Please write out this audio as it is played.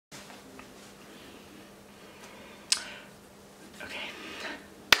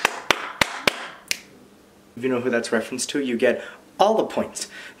If you know who that's reference to, you get all the points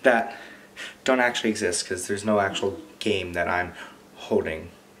that don't actually exist because there's no actual game that I'm holding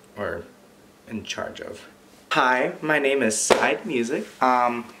or in charge of. Hi, my name is Syde Music.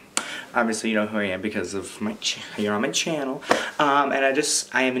 Obviously you know who I am because of you're on my channel. And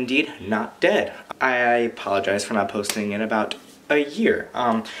I am indeed not dead. I apologize for not posting in about a year.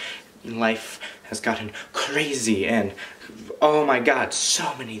 Life has gotten crazy and oh my god,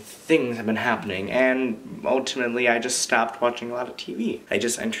 so many things have been happening, and ultimately I just stopped watching a lot of TV. I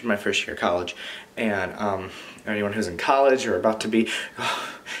just entered my first year of college, and anyone who's in college or about to be,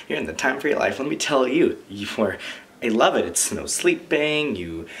 you're in the time for your life, let me tell you, I love it. It's no sleeping,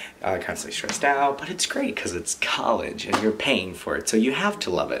 you constantly stressed out, but it's great because it's college and you're paying for it, so you have to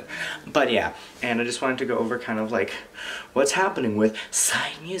love it. But yeah, and I just wanted to go over kind of like what's happening with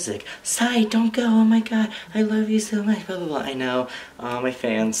Syde Music. Syde, don't go, oh my god, I love you so much, blah blah blah. I know, my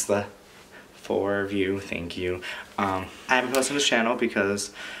fans, the 4 of you, thank you. I haven't posted on this channel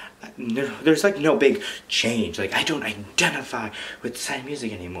because there's like no big change. Like, I don't identify with Syde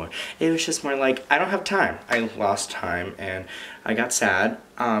Music anymore. It was just more like I don't have time. I lost time and I got sad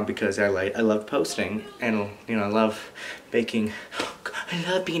because I love posting and you know I love making. I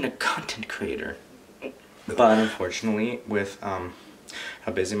love being a content creator. But unfortunately, with how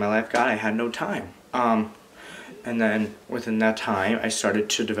busy my life got, I had no time. And then within that time, I started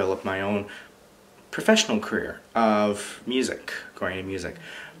to develop my own professional career of music, going into music.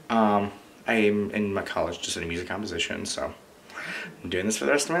 I'm in my college just in music composition, so I'm doing this for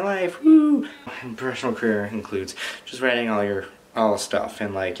the rest of my life. Woo! My professional career includes just writing all stuff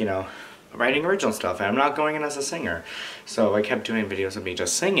and like, you know, writing original stuff, and I'm not going in as a singer. So I kept doing videos of me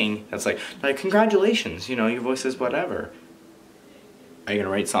just singing. That's like congratulations, you know, your voice is whatever. Are you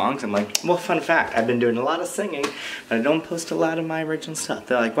gonna write songs? I'm like, well, fun fact, I've been doing a lot of singing, but I don't post a lot of my original stuff.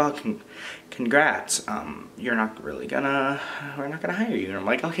 They're like, well, congrats, we're not gonna hire you. And I'm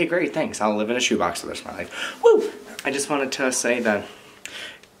like, okay, great, thanks. I'll live in a shoebox for the rest of my life. Woo! I just wanted to say that,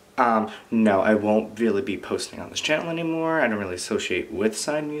 no, I won't really be posting on this channel anymore. I don't really associate with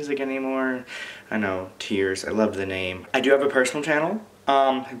Syde Music anymore. I know, tears, I love the name. I do have a personal channel.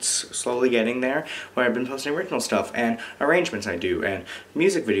 It's slowly getting there, where I've been posting original stuff and arrangements I do and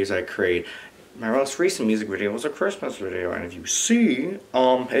music videos I create. My most recent music video was a Christmas video, and if you see,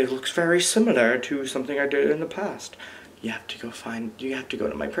 it looks very similar to something I did in the past. You have to go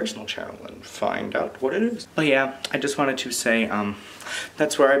to my personal channel and find out what it is. But yeah, I just wanted to say,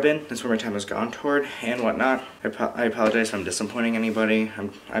 that's where I've been, that's where my time has gone toward, and whatnot. I apologize if I'm disappointing anybody.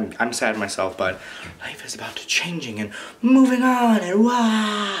 I'm sad myself, but life is about to changing and moving on, and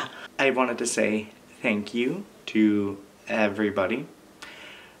wah! I wanted to say thank you to everybody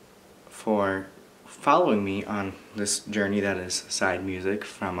for following me on this journey that is Syde Music,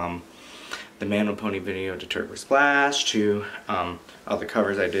 from the Man with Pony video to Turbo Splash to all the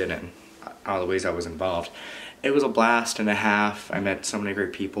covers I did and all the ways I was involved. It was a blast and a half. I met so many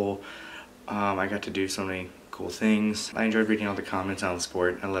great people. I got to do so many cool things. I enjoyed reading all the comments on the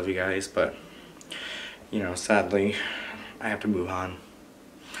sport. I love you guys, but you know, sadly, I have to move on.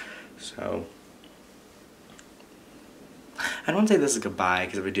 So I don't want to say this is goodbye,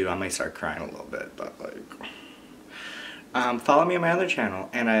 because if I do, I might start crying a little bit, but like, follow me on my other channel,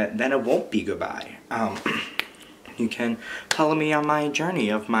 and then it won't be goodbye. You can follow me on my journey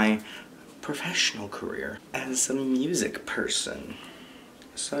of my professional career as a music person.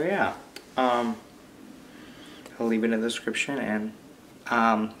 So yeah, I'll leave it in the description, and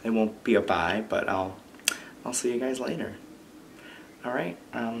it won't be a bye, but I'll see you guys later. All right.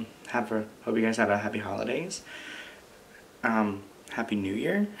 Hope you guys have a happy holidays. Happy New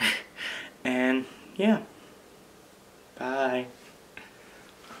Year, and yeah. Bye.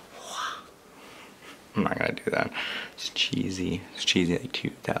 I'm not gonna do that. It's cheesy. It's cheesy like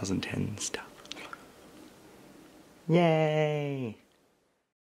 2010 stuff. Yay!